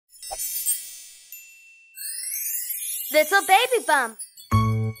Little baby bump.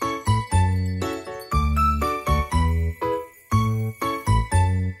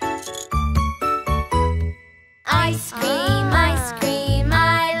 Ice cream, ice cream,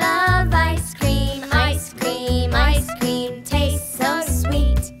 I love ice cream. Ice cream, ice cream, tastes so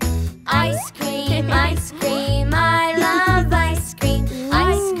sweet. Ice cream, ice cream, I love ice cream.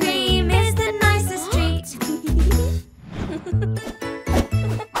 Ice cream is the nicest treat.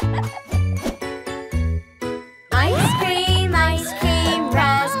 Ice cream,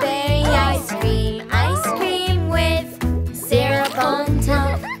 raspberry ice cream. Ice cream with syrup on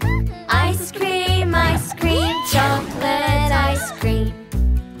top. Ice cream, chocolate ice cream.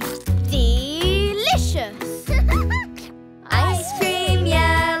 Delicious. Ice cream,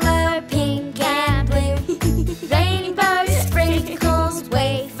 yellow, pink and blue. Rainbow sprinkles,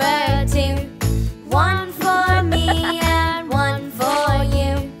 wafer too. One for me and one for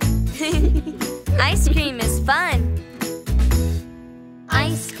you. Ice cream is fun.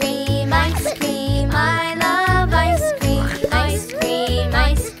 Ice cream, I love ice cream.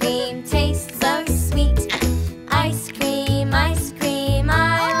 Ice cream, tastes so sweet. Ice cream, I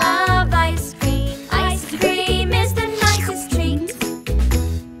love ice cream. Ice cream is the nicest treat.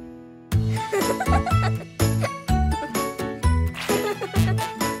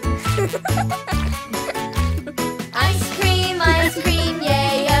 Ice cream,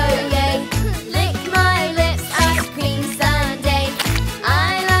 yay, oh yay. Lick my lips, ice cream sundae.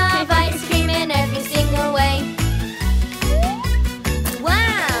 I love ice cream in every single way.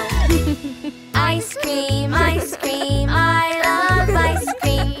 Wow! Ice cream, I love ice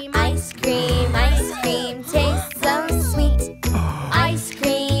cream. Ice cream, tastes so sweet. Ice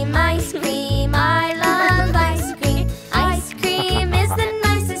cream, I love ice cream. Ice cream is the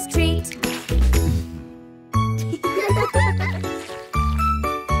nicest treat.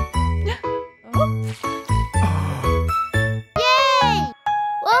 Yay!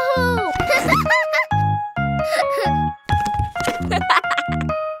 Woohoo!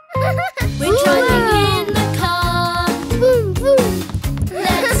 We're driving in the car. Boom, boom.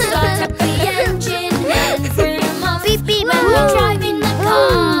 Let's start up the engine and vroom off. Beep, beep, When boom. we're driving the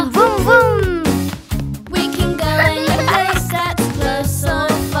car, Boom, boom. we can go any place that's close or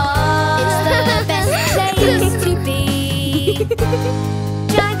far. It's the best place to be.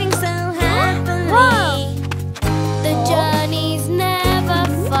 Driving so happily, the journey's never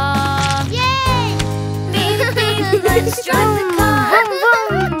far. Yay! Beep, beep, let's drive the car.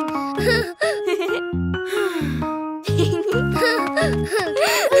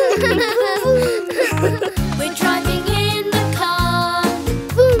 We're driving in the car.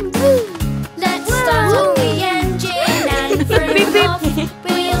 Boom, boom. Let's start up the engine and vroom off.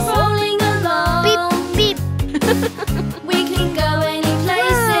 Wheels rolling along. Beep, beep. We can go any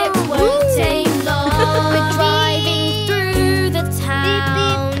place, it won't take long. We're driving through the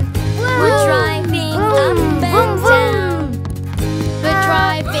town. We're driving up and down. We're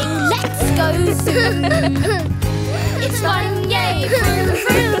driving, let's go zoom. It's fun, yay, vroom,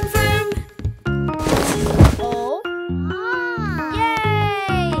 vroom, vroom. Oh.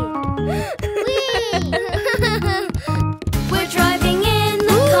 Yay! Whee! We're driving in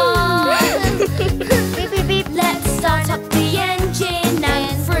the car. Beep, beep, beep. Let's start up the engine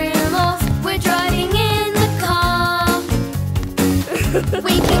and vroom off. We're driving in the car.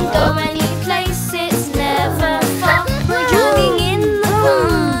 We can go any place, it's never far. We're driving in the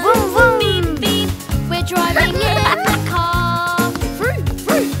car. Vroom, vroom. Beep, beep. We're driving in the car.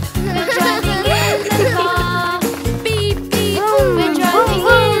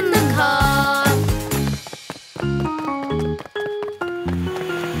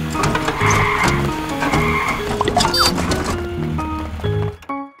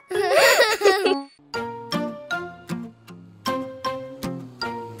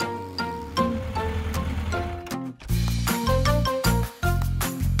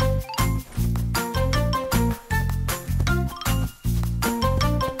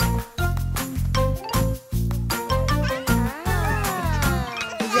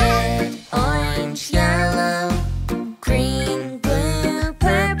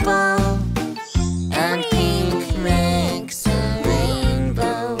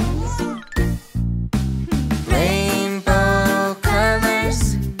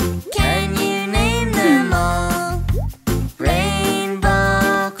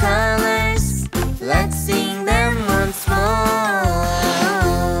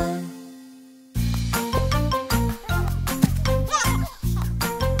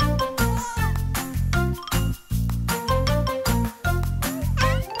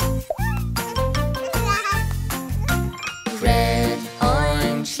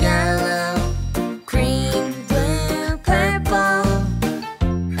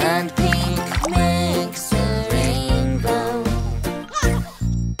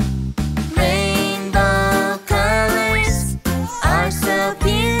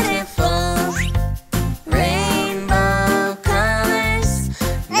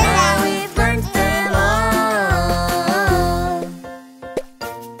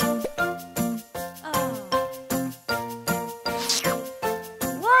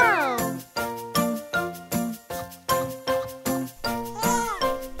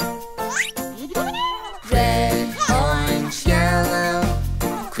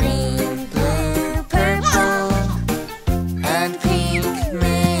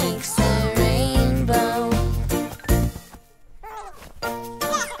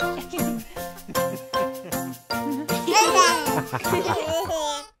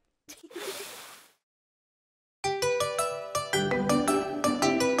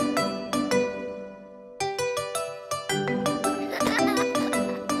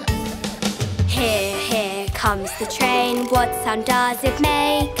 comes the train, what sound does it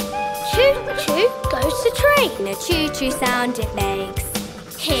make? Choo-choo goes the train. A choo-choo sound it makes.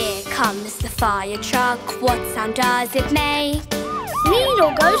 Here comes the fire truck, what sound does it make? Nino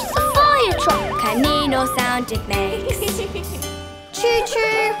goes the fire truck. A Nino sound it makes.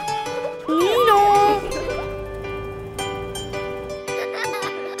 Choo-choo! Nino!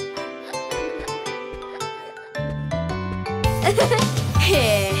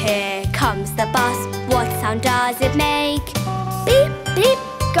 Here comes the bus, what sound does it make? Beep, beep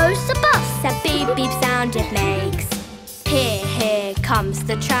goes the bus. A beep beep sound it makes. Here comes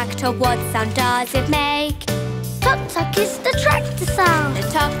the tractor, what sound does it make? Tuck tuck is the tractor sound. The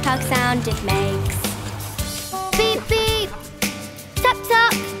tuck tuck sound it makes. Beep beep, tuck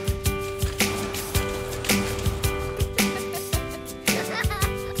tuck.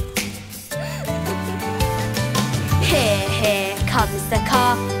 Here comes the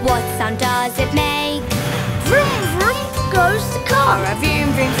car, what sound does it make? Vroom vroom goes the car. A vroom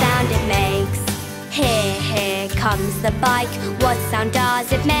vroom sound it makes. Here comes the bike, what sound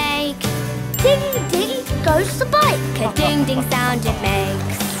does it make? Ding ding goes the bike. A ding ding sound it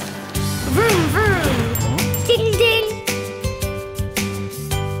makes. Vroom vroom, ding ding.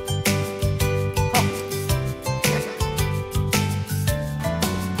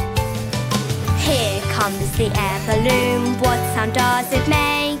 Here comes the air balloon, what sound does it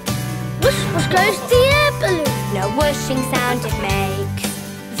make? Whoosh whoosh goes the air balloon. No whooshing sound it makes.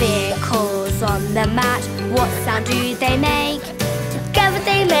 Vehicles on the mat, what sound do they make? Together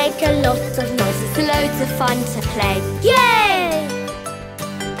they make a lot of noise. It's loads of fun to play. Yay!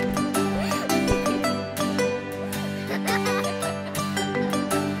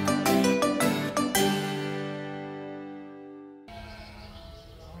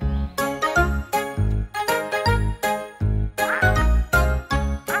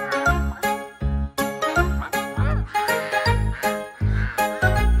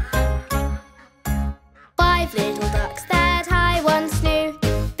 Five little ducks that I once knew.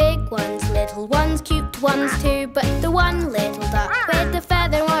 Big ones, little ones, cute ones too. But the one little duck with the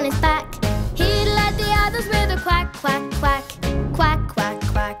feather on his back, he led the others with a quack, quack, quack. Quack, quack,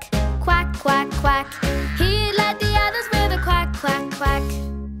 quack. Quack, quack, quack. He led the others with a quack, quack, quack.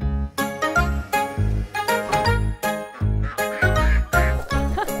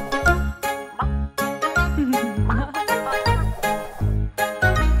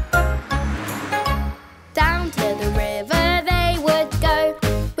 Down to the river they would go,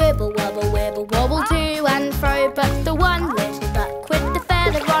 wibble wobble, wibble wobble to and fro. But the one little duck with the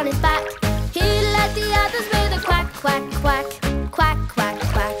feather on his back, he led the others with a quack, quack, quack. Quack, quack,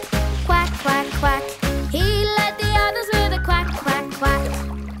 quack. Quack, quack, quack. He led the others with a quack, quack, quack.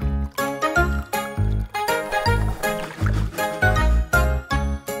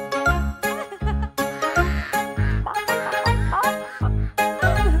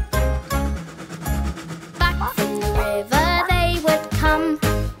 Back from the river they would come,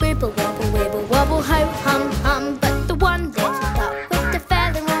 wibble wobble, wibble wobble, ho hum hum. But the one little duck with the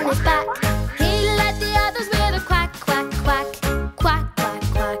feather on his back, he led the others with a quack, quack, quack. Quack, quack,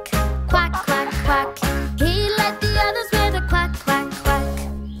 quack. Quack, quack, quack. He led the others with a quack, quack, quack.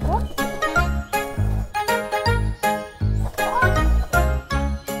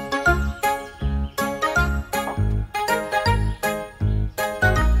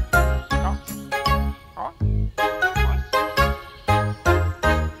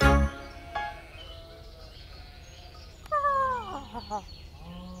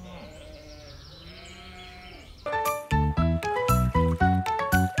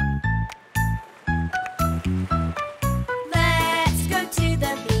 Let's go to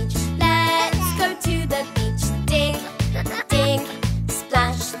the beach. Let's go to the beach. Dig, dig,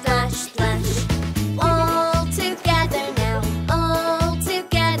 splash, splash, splash. All together now. All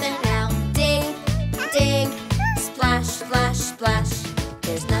together now. Dig, dig, splash, splash, splash.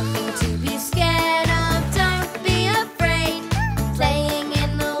 There's nothing to be scared of. Don't be afraid. Playing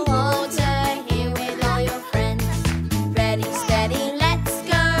in the water here with all your friends. Ready, steady, let's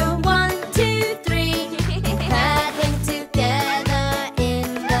go. 1, 2, 3. Paddling together in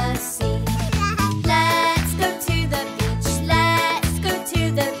the sea. Let's go to the beach. Let's go to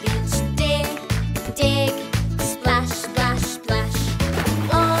the beach. Dig, dig, splash, splash, splash.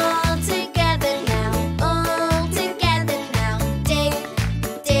 All together now. All together now. Dig,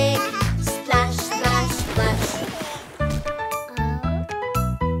 dig, splash, splash, splash.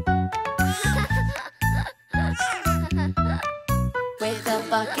 With a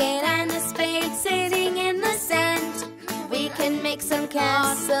bucket and a spade sitting in the sand, we can make some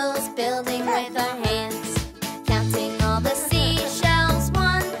castles building with our hands. Counting all the seashells,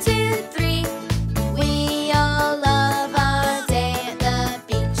 1, 2, 3. We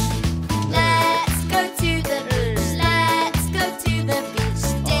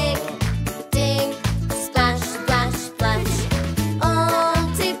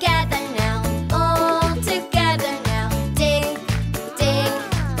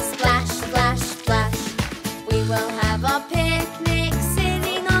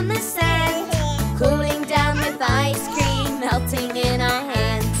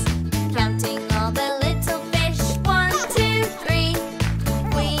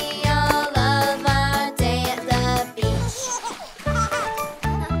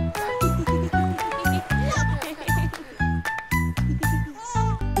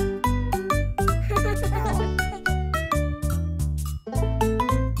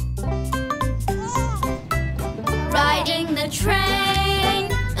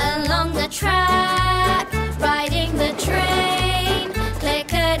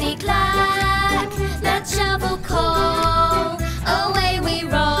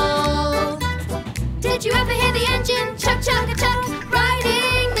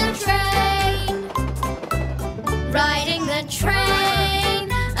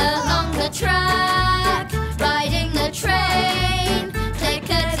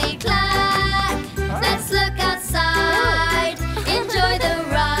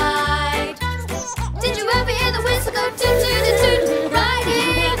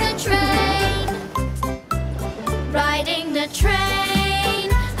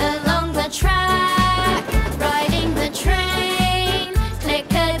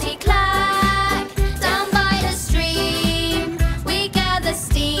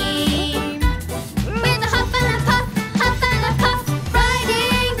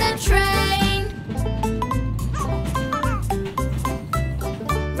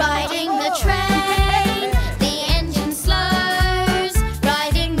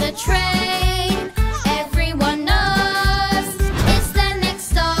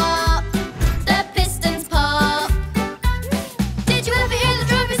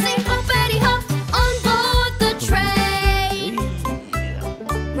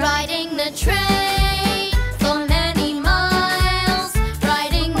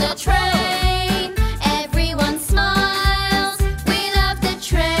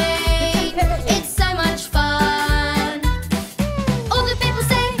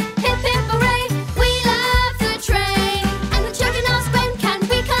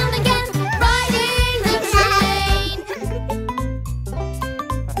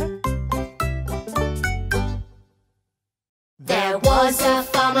was a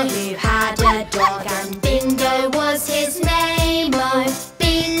farmer who had a dog, and Bingo was his name. Oh,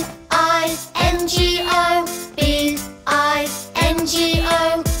 B-I-N-G-O, B-I-N-G-O,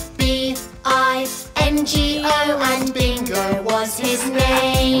 B-I-N-G-O, and Bingo was his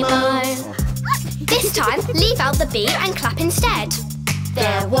name. Oh. This time, leave out the B and clap instead.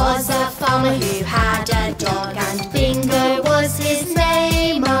 There was a farmer who had a dog, and Bingo was his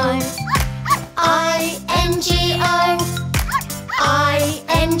name. Oh, I-N-G-O,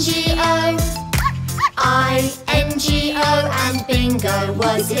 I-N-G-O, I-N-G-O, and Bingo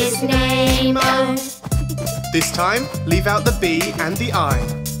was his name. Oh. This time, leave out the B and the I.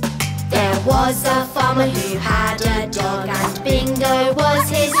 There was a farmer who had a dog, and Bingo was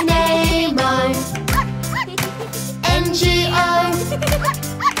his name. Oh, N-G-O,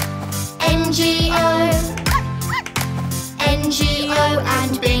 N-G-O, N-G-O,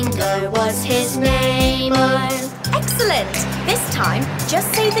 and Bingo was his name. Oh. Excellent! This time,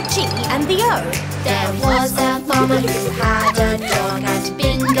 just say the G and the O. There was a farmer who had a dog, and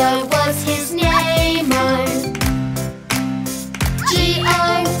Bingo was his name. Oh,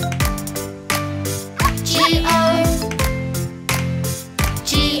 G-O, G-O,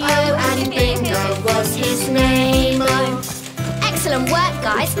 G-O, and Bingo was his name. Oh. Excellent work,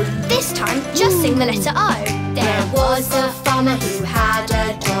 guys. This time, just sing the letter O. There was a farmer who had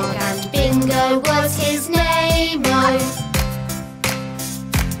a dog, and Bingo was his name. Oh,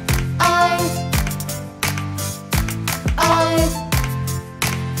 O, O,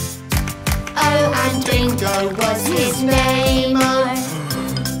 O, and Bingo was his name. Oh.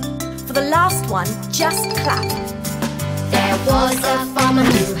 For the last one, just clap. There was a farmer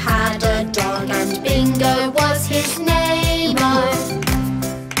who had a dog, and Bingo was his name. Oh,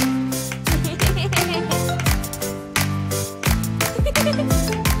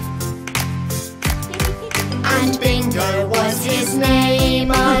 and Bingo was his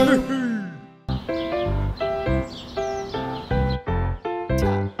name. Oh.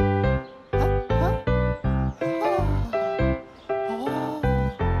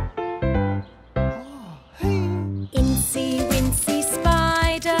 Incy Wincy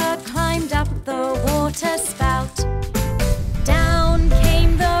Spider climbed up the water spout. Down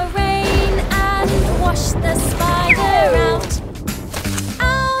came the rain and washed the spider out.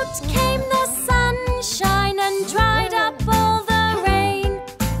 Out came the sunshine and dried up all the rain.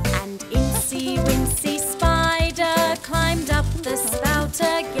 And Incy Wincy Spider climbed up the spout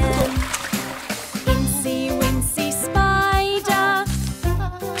again. Incy Wincy Spider,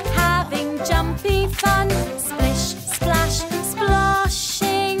 having jumpy fun, splish, splash,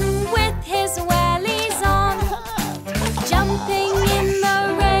 splashing with his wellies on. Jumping in the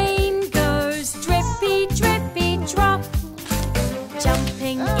rain goes drippy, drippy, drop.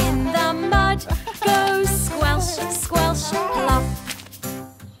 Jumping in the mud goes squelch, squelch, plop.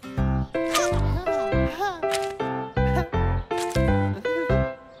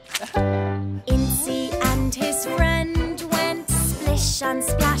 Incy and his friend went splish and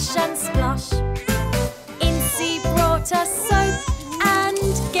splash and splosh. Incy brought a soap and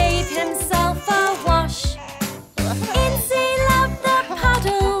gave himself a wash. Incy loved the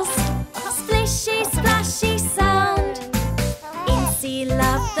puddles, splishy, splashy sound. Incy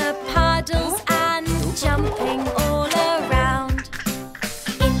loved the puddles and jumping all around.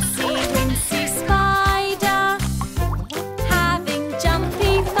 Incy Wincy Spider, having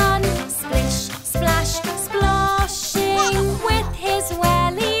jumpy fun, splish, splash, splashing with his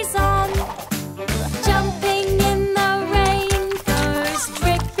wellies on. Jumping in the rain goes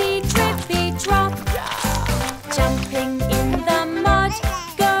drippy, drippy, drop. Jumping in the mud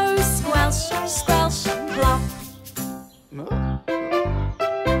goes squelch, squelch, plop.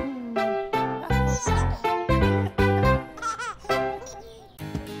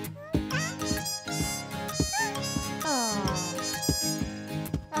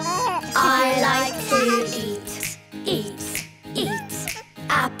 I like to eat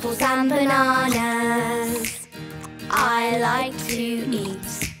apples and bananas. I like to eat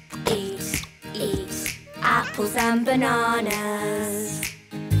apples and bananas.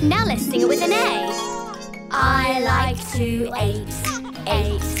 Now let's sing it with an A. I like to eat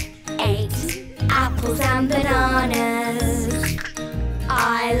apples and bananas.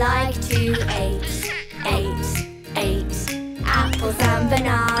 I like to eat apples and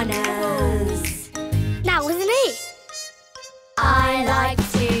bananas. Now with an E. I like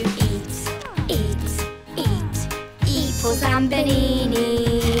to eat apples and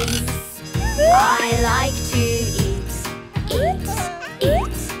bananas. I like to eat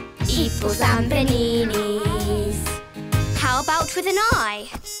apples and bananas. How about with an I?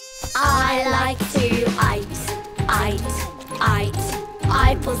 I like to eat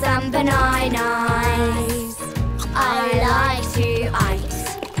Apples and bananas. I like to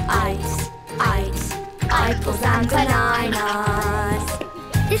ice apples and bananas.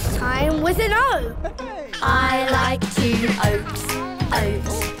 This time with an O. I like to oat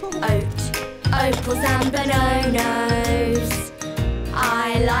apples and bananas.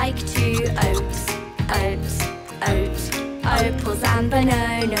 I like to oat apples and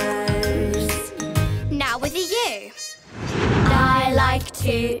bananas. Now with a U. I like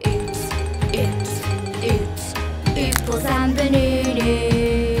to oot apples and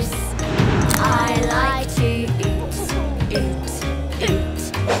bananas. I like to oot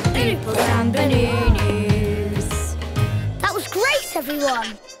apples and bananas. That was great,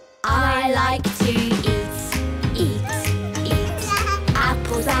 everyone. I like to eat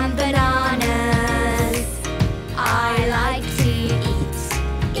apples and bananas. I like to eat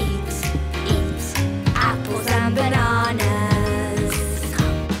apples and bananas.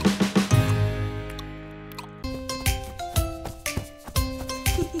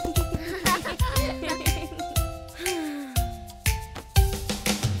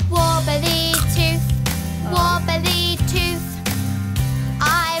 Wobbly tooth,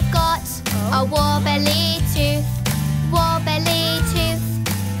 I've got a wobbly tooth. Wobbly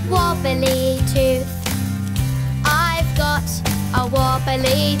tooth, I've got a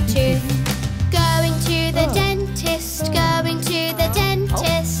wobbly tooth. Going to the dentist,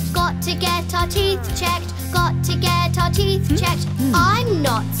 got to get our teeth checked, I'm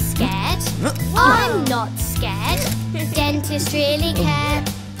not scared, Dentists really care,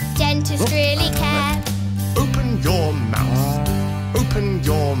 Open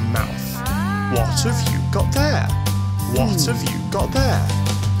your mouth. What have you got there?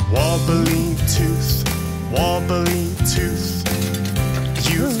 Wobbly tooth.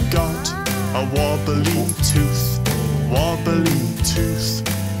 You've got a wobbly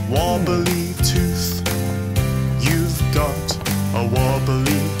tooth. You've got a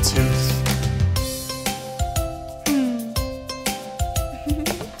wobbly tooth.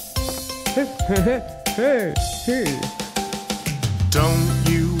 Don't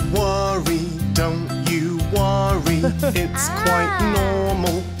you worry, it's quite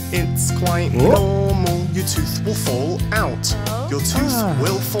normal, your tooth will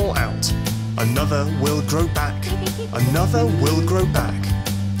fall out, another will grow back,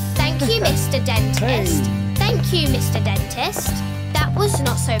 Thank you, Mr. Dentist. That was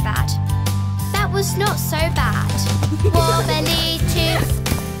not so bad. Wobbly tooth,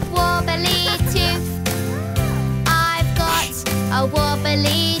 I've got a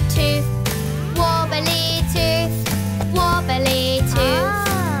wobbly tooth.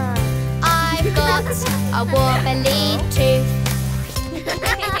 I've got a wobbly tooth.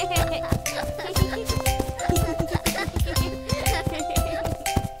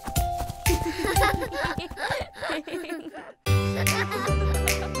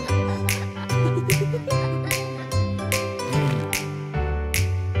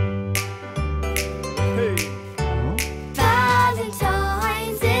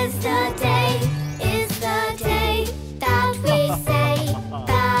 Valentines is the day that we say,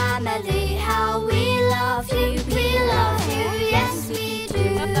 family, how we love you.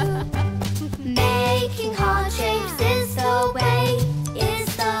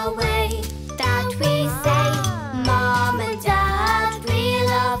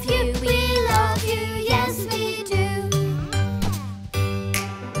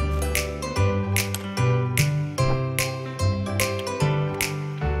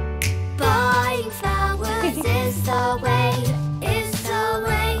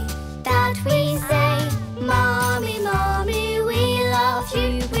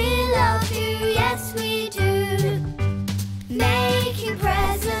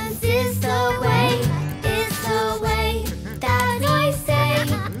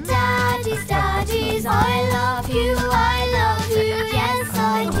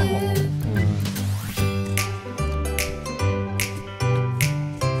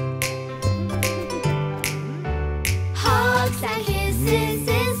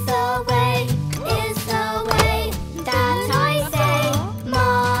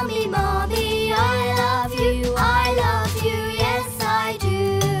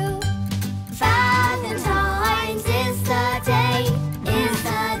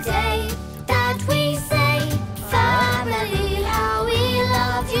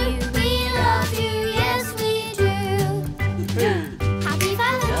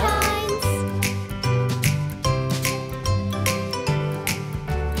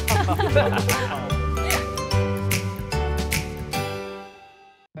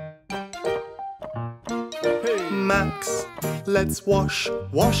 Max, let's wash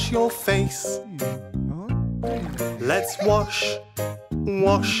your face. Let's wash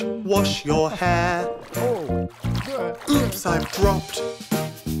your hair. Oops, I've dropped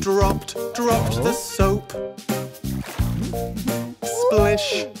the soap.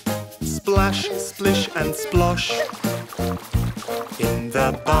 Splish, splash, splish and splosh. In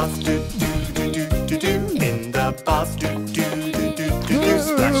the bath, do-do-do-do-do. In the bath, do-do-do-do-do.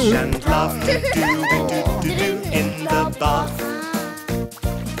 Splash and laugh, do-do-do-do-do. In the bath.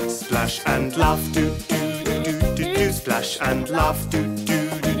 Splash and laugh, do-do-do-do-do. Splash and laugh,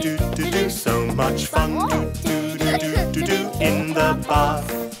 do-do-do-do-do. So much fun, do-do-do-do-do. In the bath.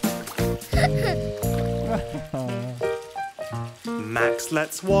 Max,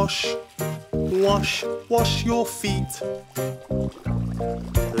 let's wash your feet.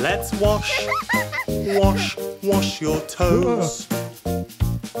 Let's wash your toes.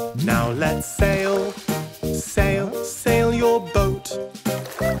 Now let's sail your boat.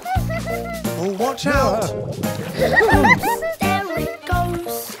 Oh, watch out! There it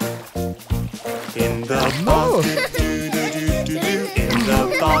goes. In the bath, do-do-do-do-do. In the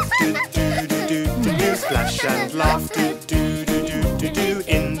bath, do-do-do-do-do. Splash and laugh, do-do-do-do-do.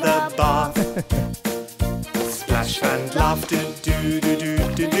 In the bath. Splash and laugh,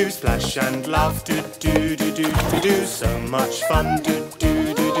 do-do-do-do-do. Splash and laugh, do-do-do-do-do. So much fun,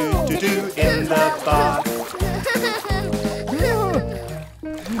 do-do-do-do-do. In the bath.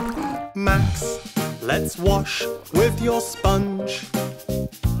 Max, let's wash with your sponge.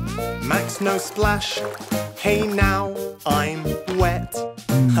 Max, no splash. Hey, now I'm wet.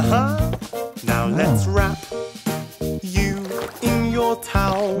 Haha. Now let's wrap you in your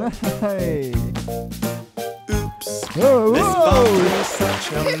towel. Oops, this bathroom is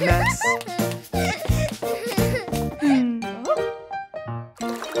such a mess.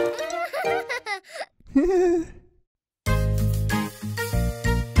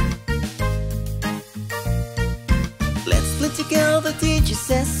 Let's play together, the teacher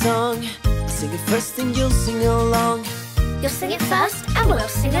says song. I'll sing it first and you'll sing along. You'll sing it first and we'll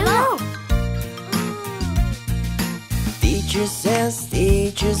sing along. Teacher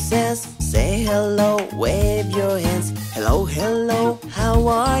says, say hello, wave your hands. Hello, hello, how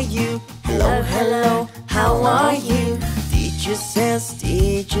are you? Hello, hello, how are you? Teacher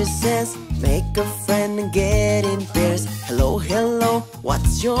says, make a friend and get in pairs. Hello, hello,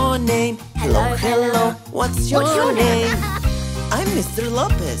 what's your name? Hello, hello, what's your name? I'm Mr.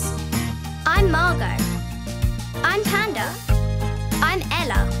 Lopez. I'm Margot. I'm Panda. I'm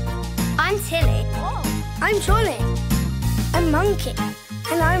Ella. I'm Tilly. I'm Trolley. I'm Monkey.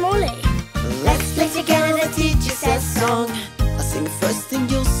 And I'm Ollie. Let's play together, the teacher says song. I'll sing it first and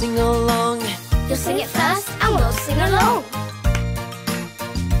you'll sing along. You'll sing it first and we'll sing along.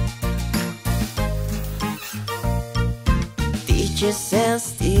 Teacher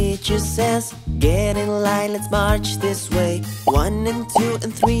says, get in line, let's march this way. 1 and 2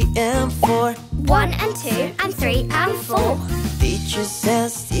 and 3 and 4. 1 and 2 and 3 and 4. Teacher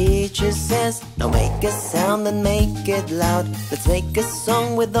says, now make a sound and make it loud. Let's make a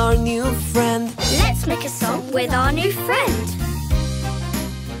song with our new friend. Let's make a song with our new friend.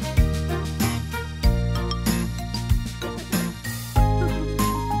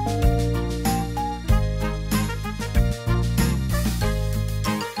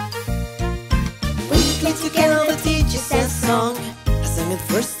 Together, the teacher says song. I sang it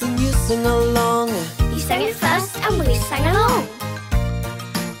first and you sing along. You sang it first and we sang along.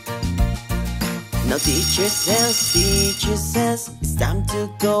 Now teacher says, it's time to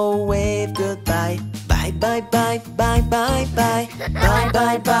go, wave goodbye. Bye, bye, bye, bye, bye, bye. Bye,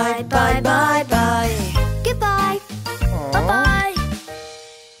 bye, bye, bye, bye, bye. Goodbye. Bye-bye.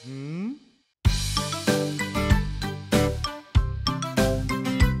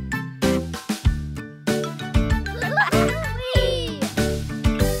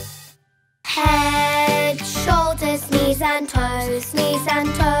 Head, shoulders, knees and toes, knees and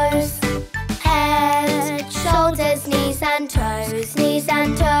toes. Head, shoulders, knees and toes, knees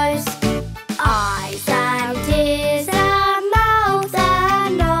and toes. Eyes and ears and mouth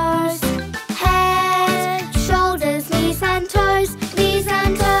and nose. Head, shoulders, knees and toes, knees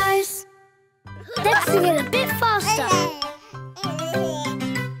and toes. Let's sing it a bit faster.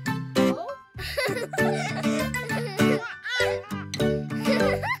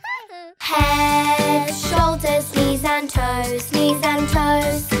 Head, shoulders, knees and toes, knees and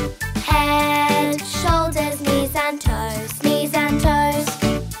toes. Head, shoulders, knees and toes, knees and toes.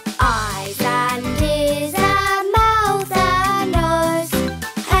 Eyes and ears and mouth and nose.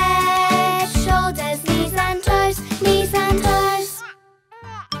 Head, shoulders, knees and toes, knees and toes.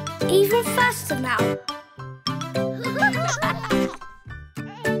 Even faster now.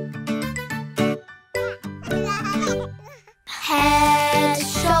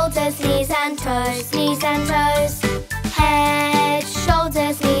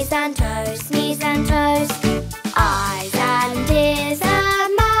 knees and toes, knees and toes. Eyes and ears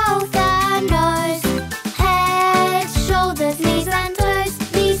and mouth and nose. Head, shoulders, knees and toes,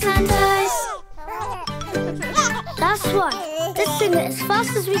 knees and toes. That's right. Let's sing it as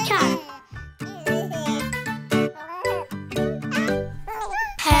fast as we can.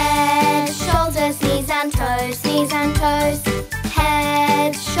 Head, shoulders, knees and toes, knees and toes.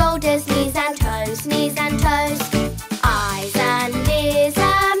 Head, shoulders, knees and toes, knees and toes. Eyes and ears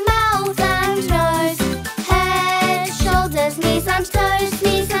and mouth and nose. Head, shoulders, knees and toes,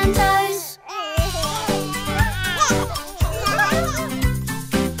 knees and toes.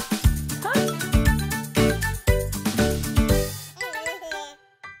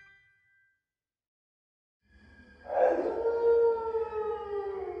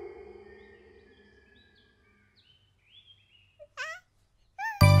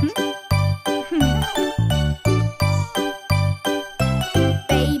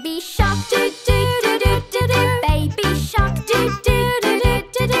 Baby shark, do do do do do do. Baby shark, do do do do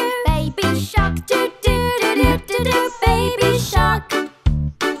do do. Baby shark, do do do do do do. Baby shark.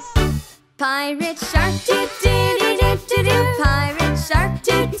 Pirate shark, do do do do do do. Pirate shark,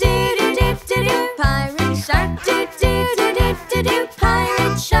 do do do do do do. Pirate shark, do do do do do do.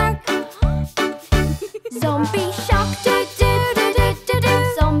 Pirate shark. Zombie shark, do do do do do do.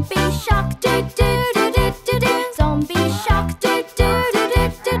 Zombie shark, do do do do do do. Zombie shark, do do do do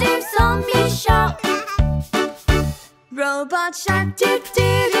do do. Zombie shark. Robot shark, do do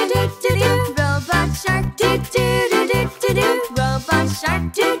do do do do. Robot shark, do do do do do do. Robot shark,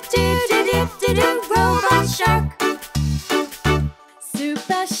 do do do do do do. Robot shark.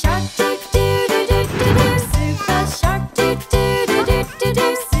 Super shark, do do do do do do. Super shark, do do do do do do.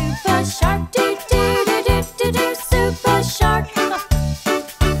 Super shark, do do do do do do. Super shark.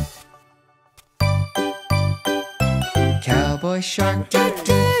 Cowboy shark, do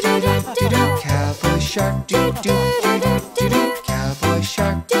do do do do do. Cowboy shark, do do do do do do. Cowboy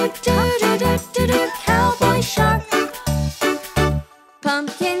shark, do do do do do do. Cowboy shark.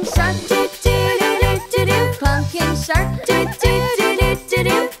 Pumpkin shark, do do do do do do. Pumpkin shark, do do do do do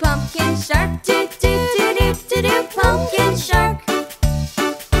do. Pumpkin shark, do do do do do do. Pumpkin shark.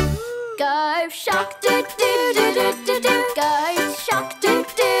 Go shark, do do do do do do. Go shark, do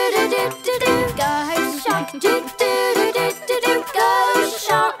do do do do do. Go shark, do do do do do do. Go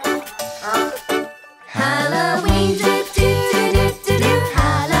shark. Halloween, do do do do do do.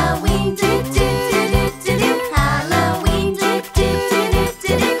 Halloween, do do do do do do. Halloween, do do do do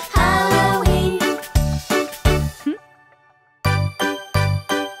do do. Halloween.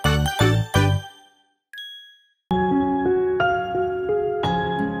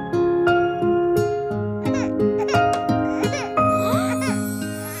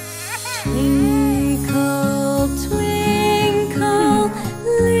 Twinkle, twinkle,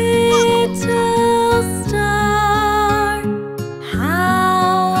 little star,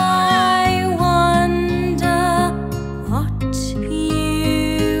 how I wonder what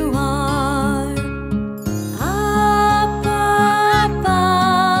you are. Up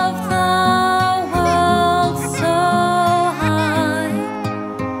above the world so high,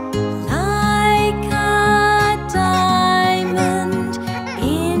 like a diamond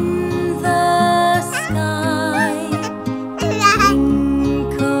in the sky.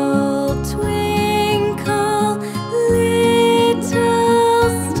 Twinkle, twinkle, little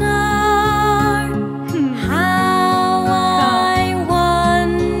star, how I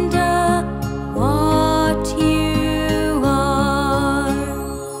wonder what you are.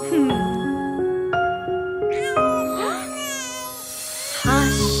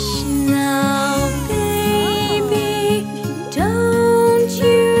 Hush now, baby, don't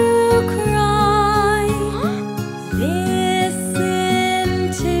you cry. Listen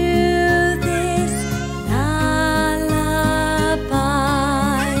to this lullaby.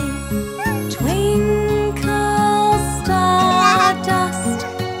 Twinkle stardust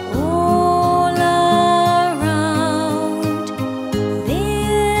all around.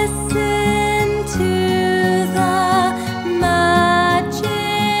 Listen to the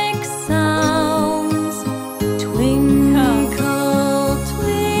magic sounds. Twinkle,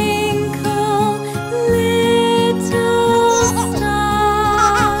 twinkle, little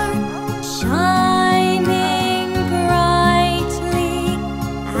star, shining brightly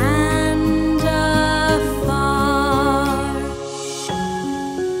and afar.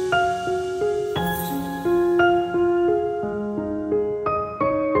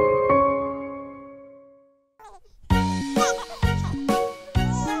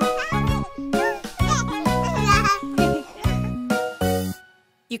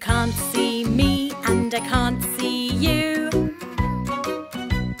 You can't see me and I can't see you.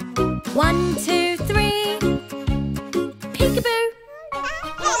 1, 2, 3. Peekaboo.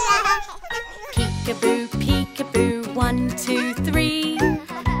 Peekaboo, peekaboo. 1, 2, 3.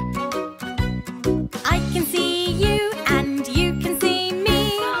 I can see you and you can see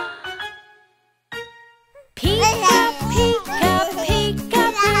me. Peeka, peeka,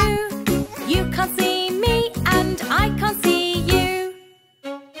 peekaboo. You can't see me and I can't see you.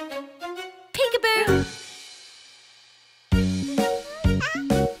 Peekaboo.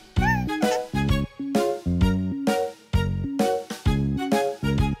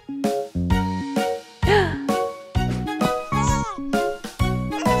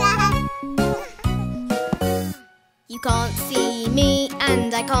 You can't see me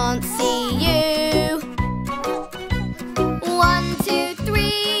and I can't see you. 1, 2,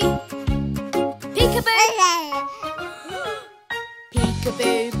 3. Peekaboo.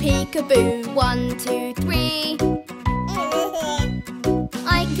 Peekaboo, peekaboo. 1, 2, 3.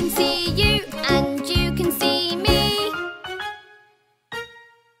 I can see you and you can see me.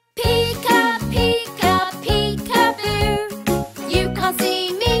 Peeka, peeka, peekaboo. You can't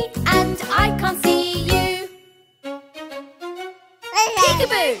see me and I can't see you.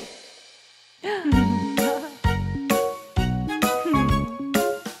 Peekaboo.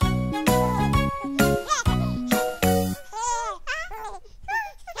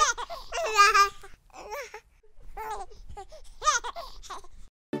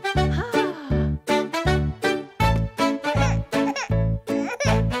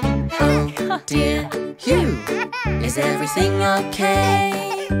 Oh dear, Hugh, is everything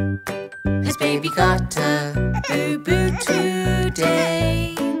okay? Has baby got a boo-boo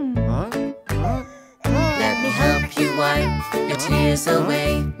today? Let me help you wipe your tears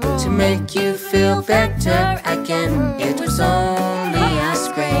away to make you feel better again. It was only a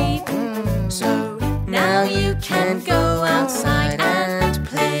scrape, so now you can go outside and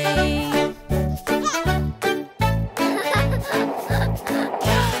play.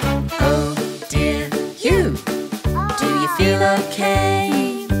 Oh dear, Hugh, do you feel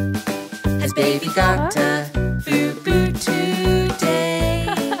okay? Has baby got a boo-boo today?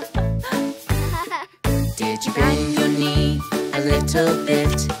 Did you bend your knee a little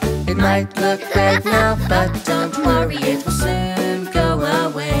bit? It might look red now, but don't worry, it will soon go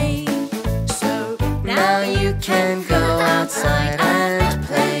away. So now you can go outside and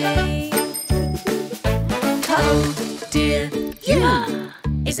play. Oh dear, Hugh,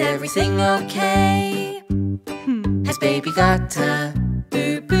 is everything okay? Has baby got a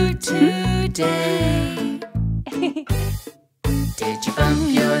boo-boo today? Did you bump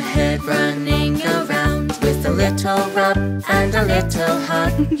your head running around with a little rub and a little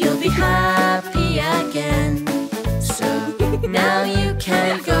hug? You'll be happy again. So now you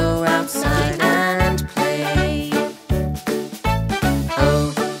can go outside and play.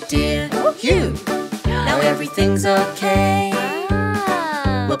 Oh dear, Hugh, now everything's okay.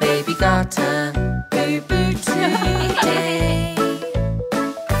 Well, baby got a boo-boo today.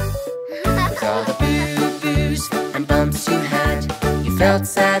 With all the boo-boos and bumps you had, you felt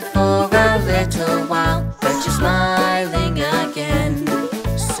sad for a little while, but you're smiling again.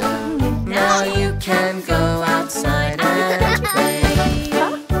 So now you can go outside and play.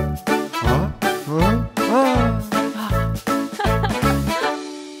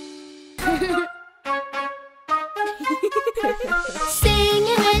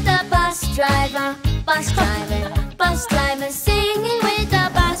 Singing with the bus driver, bus driver, bus driver. Singing with the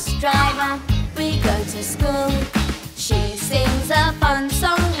bus driver. We go to school. She sings a fun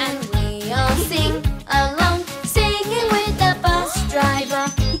song and we all sing along. Singing with the bus driver.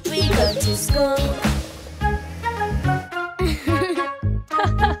 We go to school.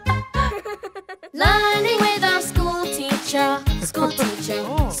 Learning with our school teacher, school teacher,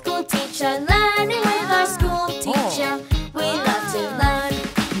 school teacher. Learning with our school teacher. We love to learn.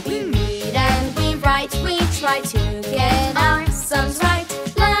 We read and we write. We try to get our sums right.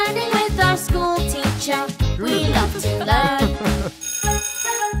 Learning with our school teacher. We love to learn.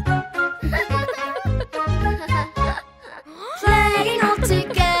 Playing all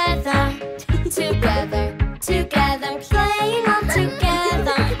together, together, together. Playing all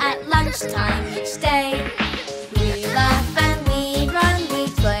together at lunchtime each day. We laugh and we run, we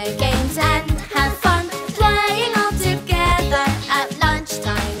play games and have fun. Playing all together at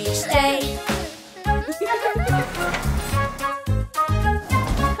lunchtime each day.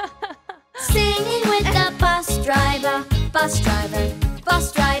 Singing with the bus driver, bus driver,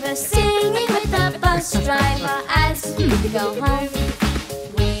 bus driver. Singing with the bus driver as we go home.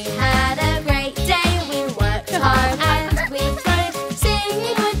 We had a great day, we worked hard and we played.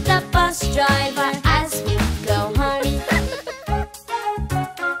 Singing with the bus driver as we go home.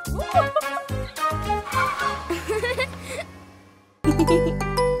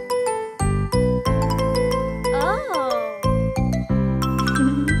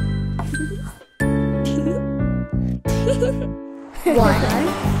 2,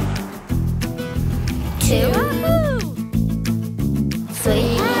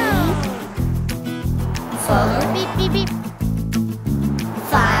 3, 4,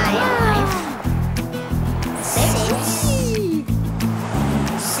 5, 6,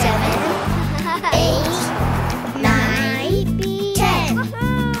 7, 8, 9, 10.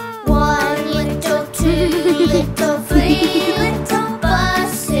 1 little, 2 little, 3 little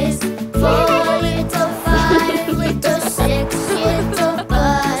buses. 4 little, 5 little, 6 little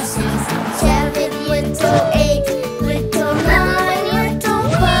buses. 7 little, 8 little, 9 little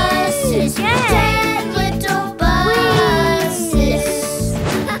buses. 10 little buses.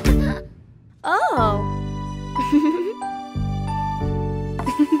 Oh.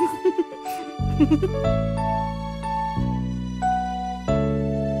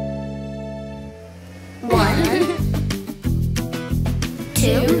 1,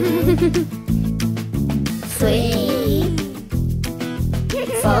 2, 3,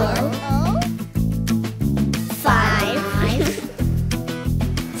 4, 5,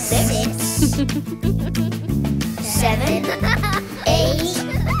 6, 7, 8,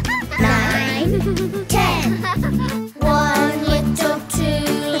 9, 10. 1 little, 2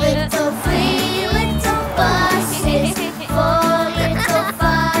 little, 3 little buses. 4 little,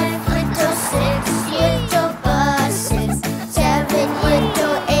 5 little, 6 little buses. 7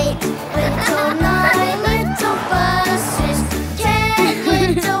 little, 8 little, 9 little buses. 10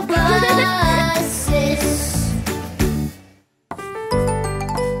 little buses.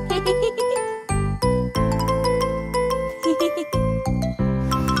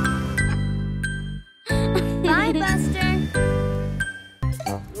 Bye, Buster.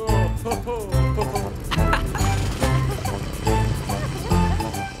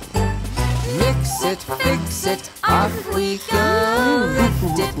 Mix it, fix it, off we go.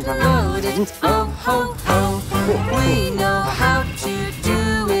 Lift it, load it, oh ho ho. We know how to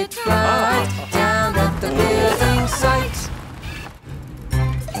do it right down at the building site.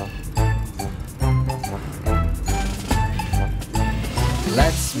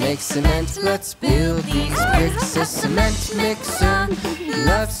 Let's make cement, let's build these bricks. A cement mixer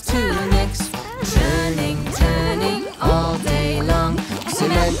loves to mix, turning, turning all day long.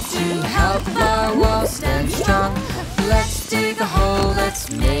 Cement to help our walls stand strong. Let's dig a hole, let's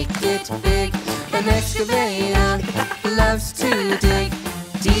make it big. An excavator loves to dig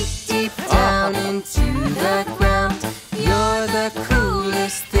deep, deep down into the ground. You're the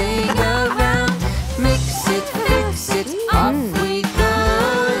coolest thing around. Mix it, fix it, off we go.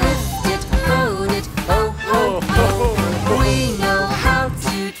 Lift it, load it, oh ho ho. We know how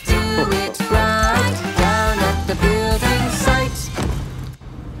to do it right down at the building site.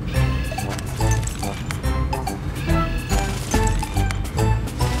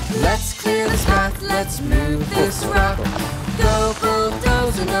 Let's clear this path, let's move this rock. Go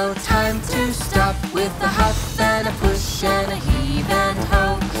bulldozer, no time to stop. With a huff and a push and a heave and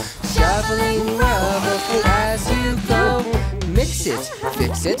hoe, shoveling rubble as you go. Mix it,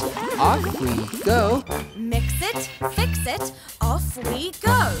 fix it, off we go. Mix it, fix it, off we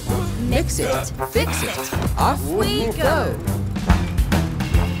go. Mix it, fix it, off we go.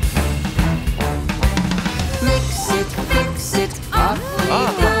 Mix it, fix it, off we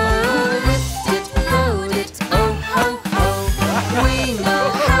go. Lift it, load it, oh ho ho. We know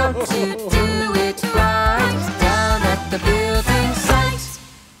how to do it right down at the building site.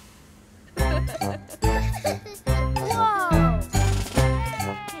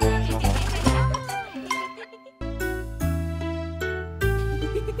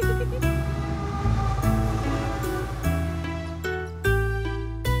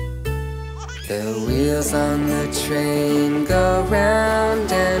 The wheels on the train go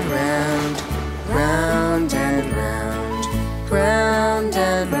round and round, round and round, round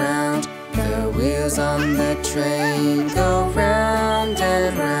and round. The wheels on the train go round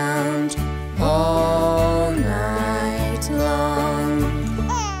and round all night long.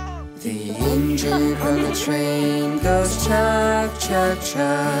 The engine on the train goes chug, chug,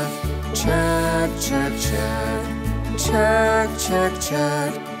 chug, chug, chug, chug, chug, chug,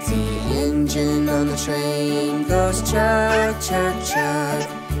 chug. The engine on the train goes chug, chug, chug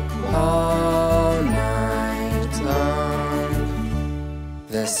all night long.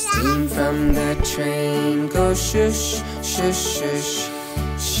 The steam from the train goes shush, shush, shush,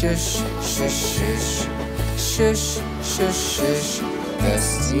 shush, shush, shush, shush, shush, shush. The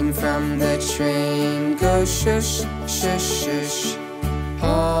steam from the train goes shush, shush, shush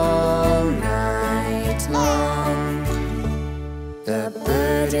all night long. The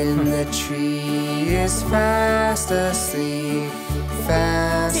bird in the tree is fast asleep,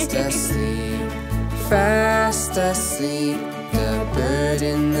 fast asleep, fast asleep. The bird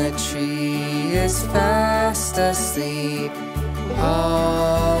in the tree is fast asleep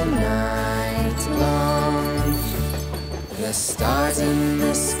all night long. The stars in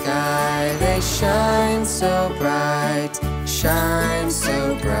the sky, they shine so bright, shine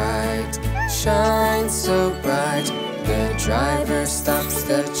so bright, shine so bright. The driver stops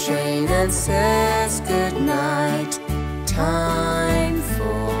the train and says good night. Time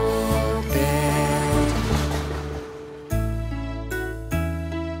for bed.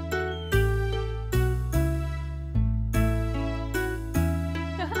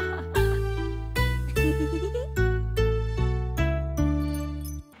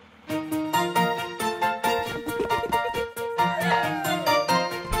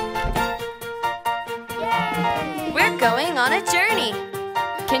 We're going on a journey.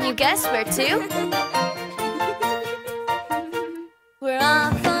 Can you guess where to? We're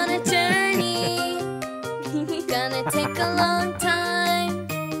off on a journey. Gonna take a long time.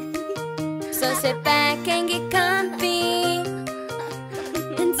 So sit back and get comfy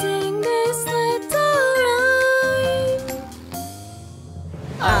and sing this little rhyme.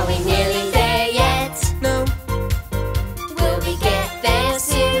 Are we nearly there yet? No. Will we get there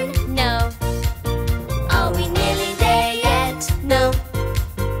soon? No. Are we nearly there yet? No.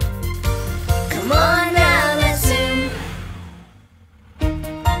 Come on now, let's zoom.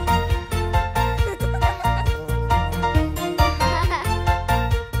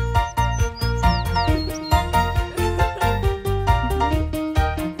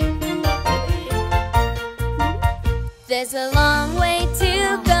 There's a long way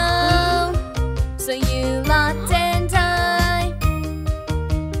to go, so you lot and I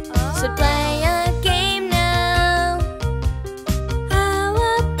should play a game now. How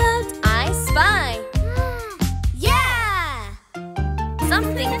about I spy? Yeah!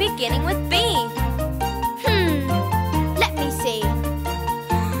 Something beginning with B. Let me see.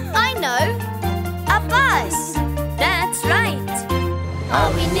 I know. A bus. That's right.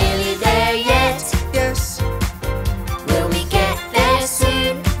 Are we nearly there yet? Yes. Will we get there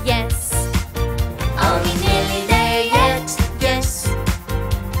soon? Yes. Are we nearly there yet? Yes.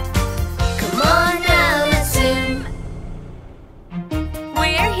 Come on now, let's zoom.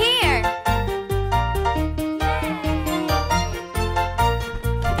 We're here.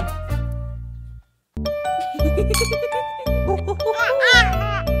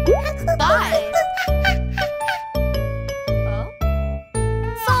 Five.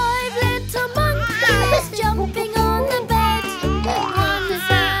 Five little monkeys jumping on the bed. One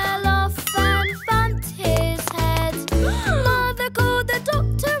fell off and bumped his head. Mother called the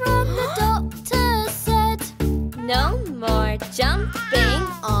doctor and the doctor said, No more jumping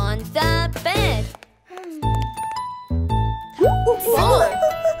on the bed. Four.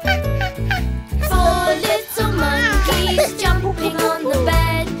 Four little monkeys jumping on the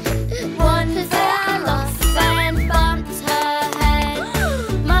bed. One fell off and bumped her head.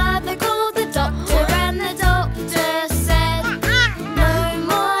 Mother called the doctor and the doctor said, no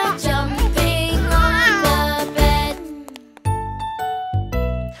more jumping on the bed.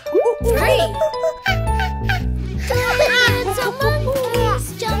 Three. Two little monkeys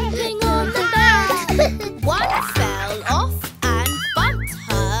jumping on the bed. One fell off and bumped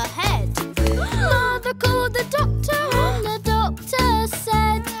her head. Mother called the doctor and the doctor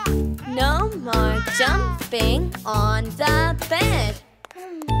said, No more jumping on the bed.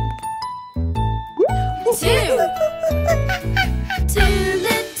 Two. Two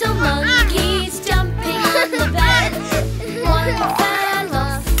little monkeys jumping on the bed. One fell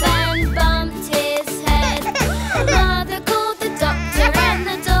off and bumped his head. Mother called the doctor and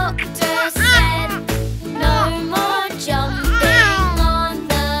the doctor said, no more jumping on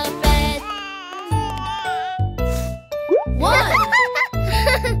the bed. One.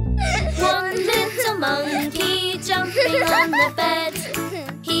 One little monkey jumping on the bed.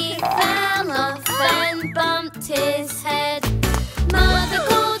 He fell off and bumped his head. Mother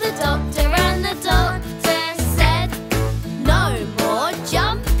called the doctor and the doctor said, no more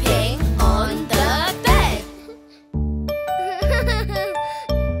jumping on the bed.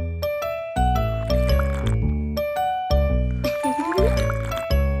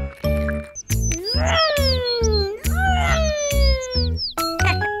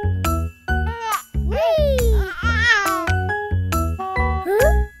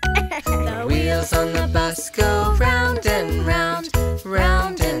 The wheels on the bus go round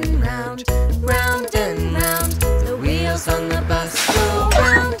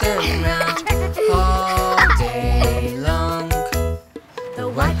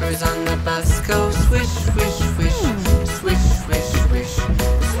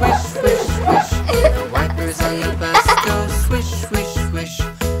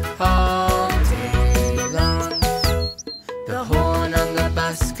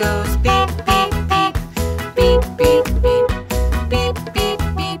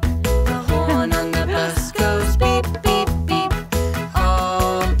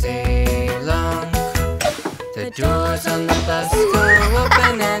The doors on the bus go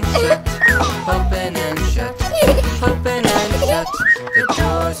open and shut, open and shut, open and shut. The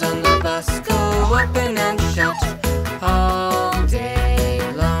doors on the bus go open and shut all day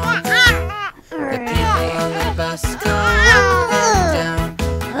long. The people on the bus go up and down,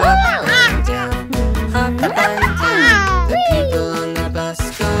 up and down, up and down. The people on the bus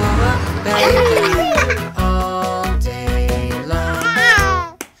go up and down all day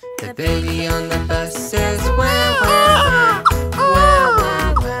long. The baby on the bus says wah, wah, wah,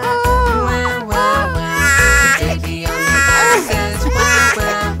 wah, wah, wah, wah, wah. The baby on the bus says wah,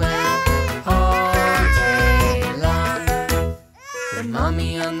 wah, wah, all day long. The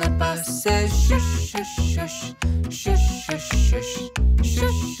mommy on the bus says shush, shush, shush, shush, shush, shush,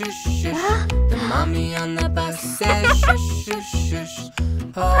 shush, shush, shush. The mommy on the bus says shush, shush, shush,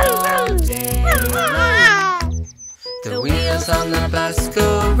 all day long. The wheels on the bus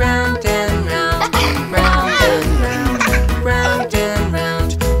go round and round, round and round, round and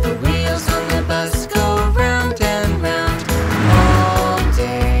round. The wheels on the bus go round and round all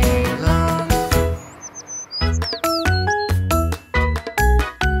day long.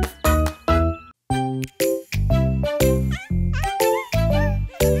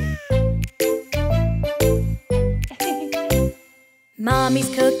 Mommy's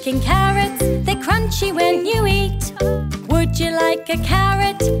cooking carrots, they're crunchy when you eat. Would you like a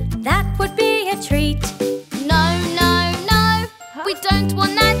carrot? That would be a treat. No, no, no, we don't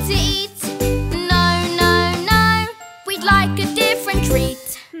want that to eat. No, no, no, we'd like a different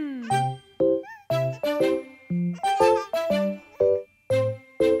treat.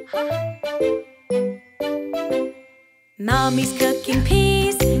 Mommy's cooking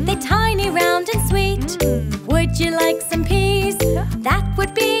peas, they're tiny, round and sweet. Would you like some peas? That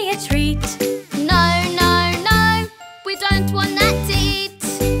would be a treat. No, no, no, we don't want that to eat.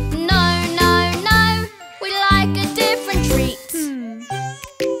 No, no, no, we like a different treat.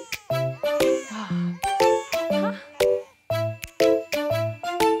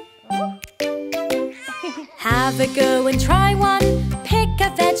 Have a go and try one. Pick a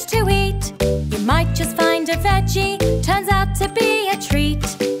veg to eat. You might just find a veggie, turns out to be a treat.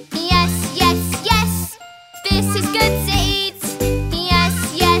 Yes, yes, yes, this is good to eat. Yes,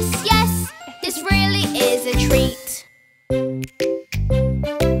 yes, yes, this really is a treat.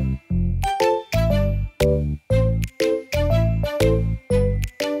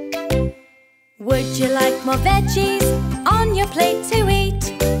 Would you like more veggies on your plate to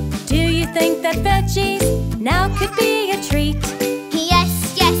eat? Do you think that veggies now could be a treat?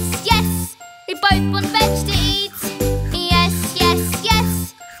 Yes, yes, yes, we both want veg to eat. Yes, yes,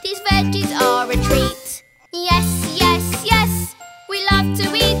 yes, these veggies are a treat. Yes, yes, yes, we love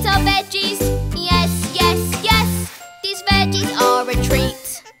to eat our veggies. Yes, yes, yes, these veggies are a treat.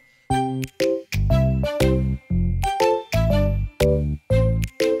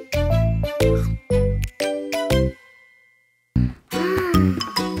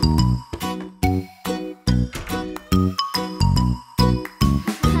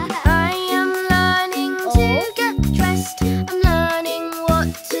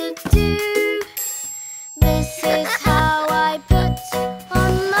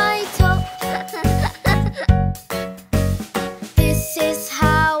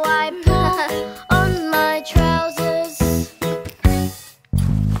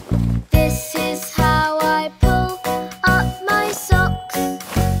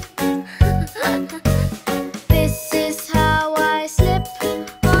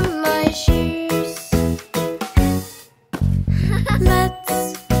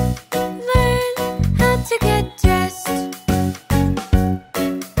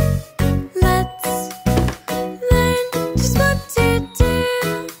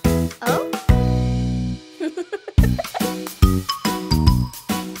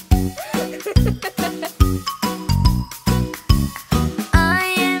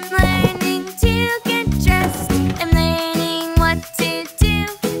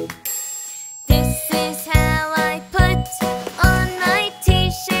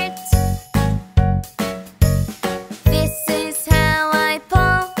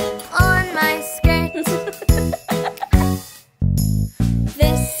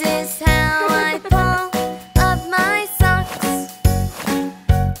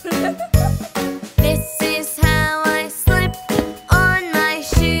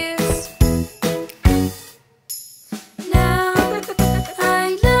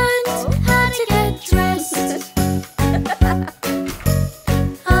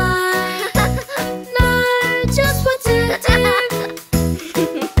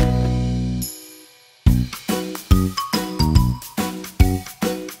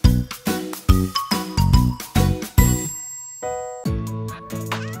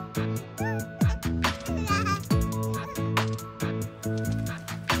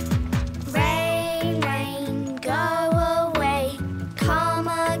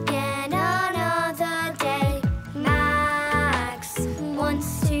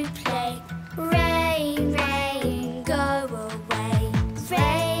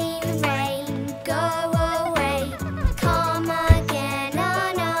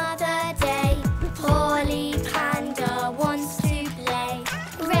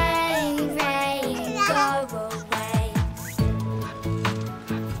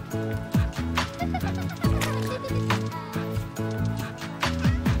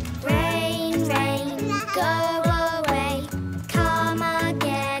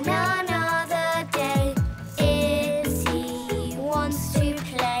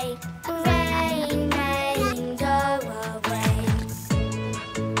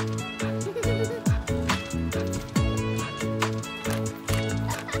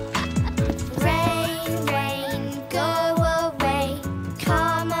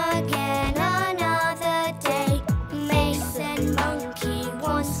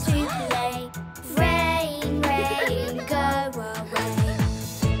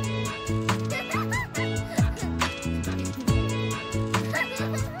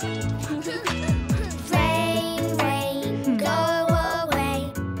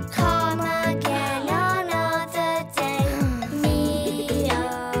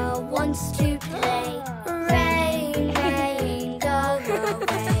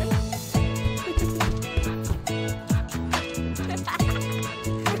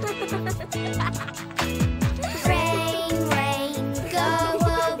 Rain, rain, go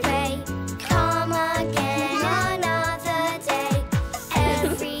away. Come again another day.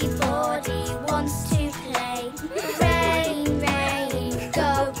 Everybody wants to play. Rain, rain,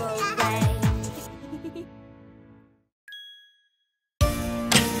 go away.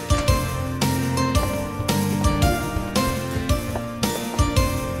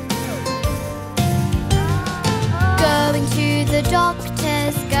 Going to the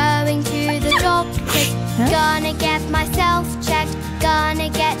doctors, going to the doctors. Gonna get myself checked, gonna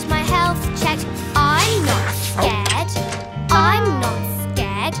get my health checked. I'm not scared, I'm not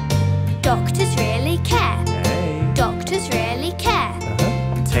scared. Doctors really care, doctors really care.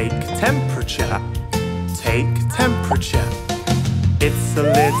 Take temperature, take temperature. It's a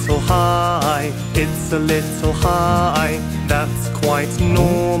little high, it's a little high. That's quite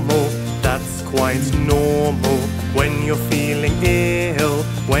normal, that's quite normal. When you're feeling ill,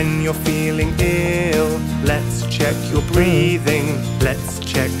 when you're feeling ill, let's check your breathing, let's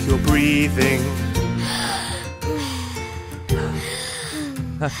check your breathing.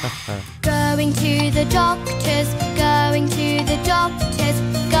 Going to the doctors, going to the doctors.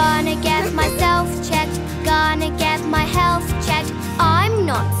 Gonna get myself checked, gonna get my health checked. I'm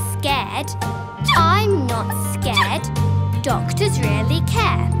not scared, I'm not scared. Doctors really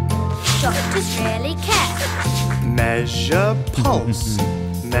care, doctors really care. Measure pulse,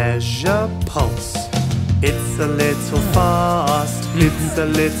 measure pulse. It's a little fast, it's a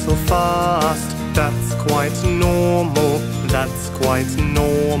little fast. That's quite normal, that's quite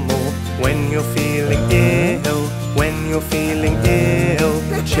normal. When you're feeling ill, when you're feeling ill,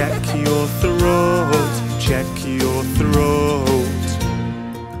 check your throat, check your throat.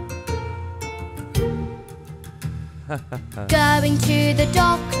 Going to the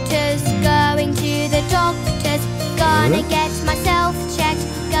doctors, going to the doctors. Gonna get myself checked,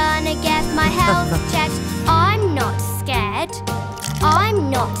 gonna get my health checked. I'm not scared, I'm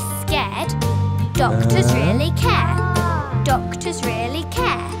not scared. Doctors really care, doctors really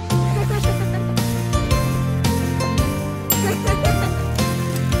care.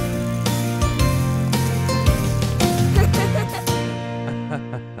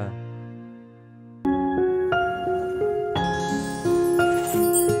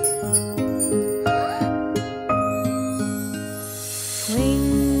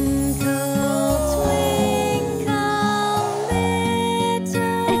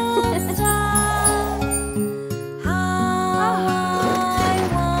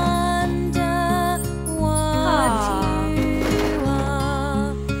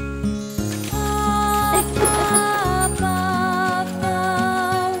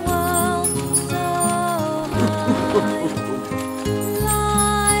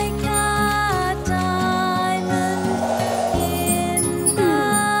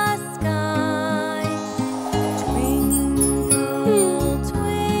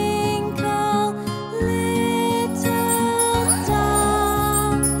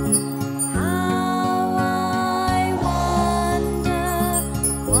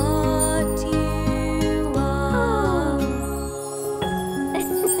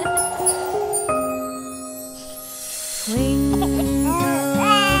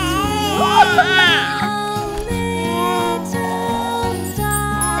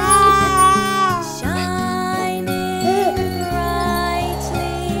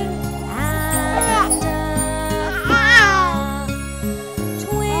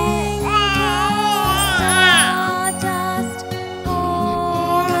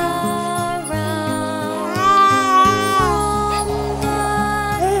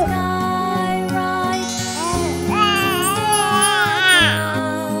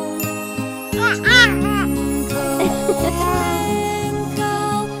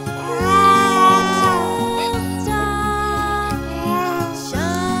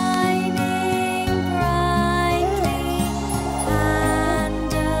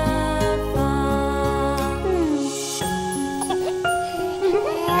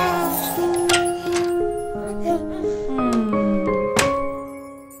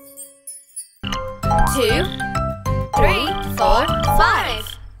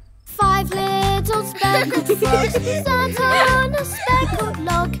 Sat on a speckled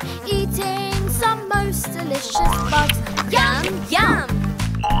log, eating some most delicious bugs. Yum, yum!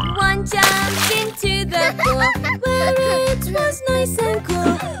 One jumped into the pool, where it was nice and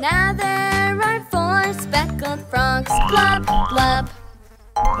cool. Now there are 4 speckled frogs. Blub, blub.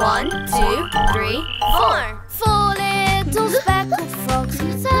 1, 2, 3, 4. 4 little speckled frogs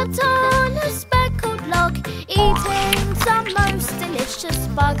sat on a speckled log, eating some most delicious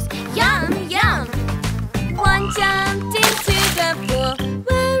bugs. Yum, yum! One jumped into the pool,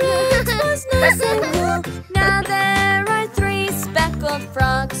 where it was nice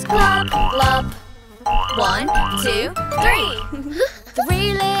 2, 3.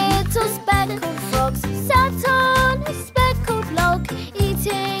 3 little speckled frogs sat on a speckled log,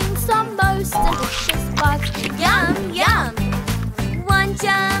 eating some most delicious bugs. Yum, yum. 1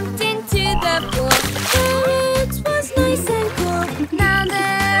 jumped into the pool where it was nice and cool. Now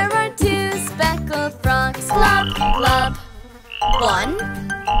there are 2 speckled frogs. Glub, glub. 1,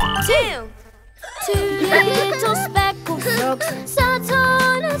 2. 2 little speckled frogs sat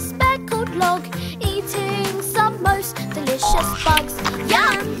on a speckled log, eating some most delicious bugs.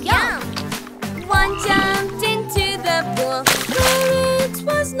 Yum, yum. 1 jumped into the pool where it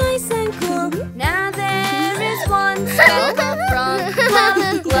was nice and cool. Now there is 1 speckled frog.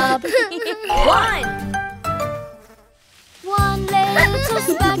 Glub, glub. 1. 1 little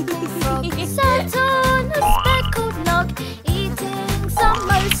speckled frog sat on a speckled log, eating some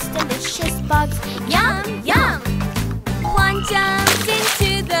most delicious bugs. Yum, yum. 1 jumped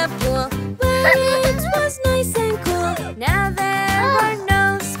into the pool where it was nice and cool. Now there are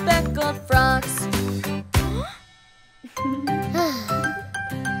no speckled frogs.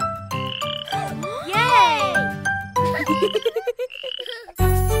 Yay!